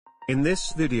In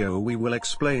this video we will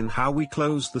explain how we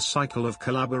close the cycle of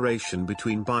collaboration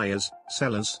between buyers,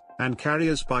 sellers, and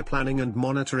carriers by planning and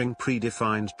monitoring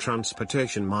predefined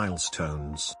transportation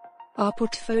milestones. Our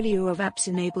portfolio of apps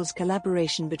enables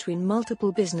collaboration between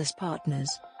multiple business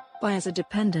partners. Buyers are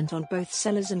dependent on both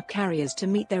sellers and carriers to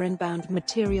meet their inbound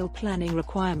material planning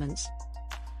requirements.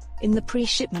 In the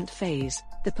pre-shipment phase,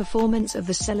 the performance of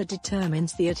the seller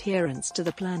determines the adherence to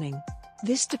the planning.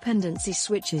 This dependency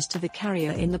switches to the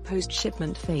carrier in the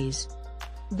post-shipment phase.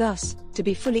 Thus, to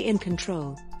be fully in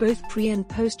control, both pre- and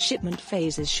post-shipment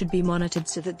phases should be monitored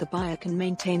so that the buyer can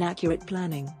maintain accurate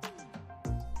planning.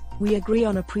 We agree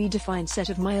on a predefined set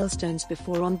of milestones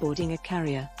before onboarding a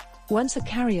carrier. Once a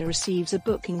carrier receives a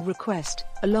booking request,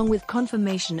 along with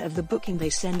confirmation of the booking,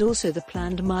 they send also the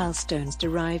planned milestones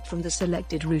derived from the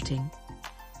selected routing.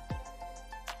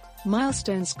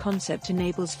 Milestones concept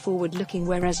enables forward-looking,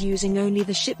 whereas using only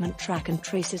the shipment track and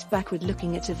trace is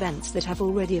backward-looking at events that have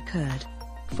already occurred.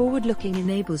 Forward-looking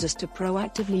enables us to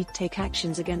proactively take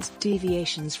actions against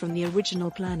deviations from the original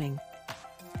planning.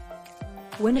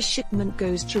 When a shipment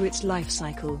goes through its life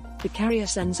cycle, the carrier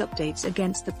sends updates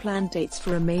against the planned dates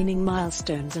for remaining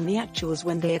milestones and the actuals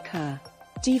when they occur.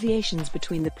 Deviations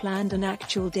between the planned and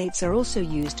actual dates are also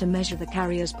used to measure the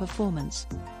carrier's performance.